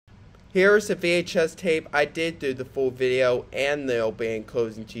Here's the VHS tape. I did do the full video and the opening and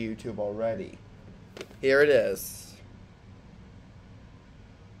closing to YouTube already. Here it is.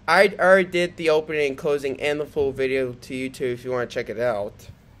 I already did the opening and closing and the full video to YouTube if you want to check it out.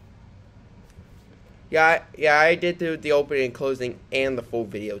 Yeah, I did do the opening and closing and the full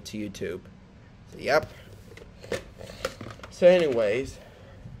video to YouTube. So, yep. So anyways,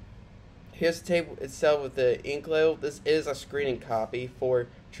 here's the tape itself with the ink label. This is a screening copy for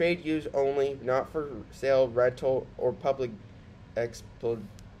trade use only, not for sale, rental, or public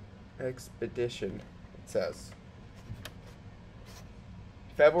expedition, it says.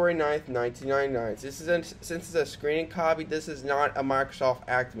 February 9th, 1999. Since it's a screening copy, this is not a Microsoft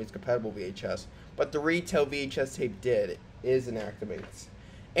Actimates compatible VHS, but the retail VHS tape is an Actimates.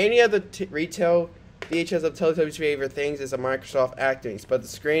 Any other retail VHS of Teletubbies' favorite things is a Microsoft Actimates, but the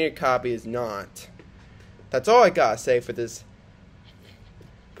screening copy is not. That's all I gotta say for this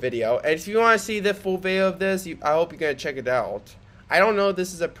video. And if you want to see the full video of this, I hope you're gonna check it out. I don't know if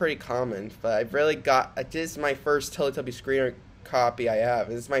this is a pretty common, but I've really got. This is my first Teletubbies screener copy I have.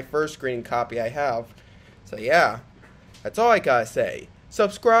 This is my first screening copy I have. So yeah, that's all I gotta say.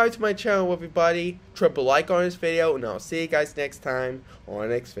 Subscribe to my channel, everybody. Triple like on this video, and I'll see you guys next time on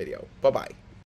the next video. Bye bye.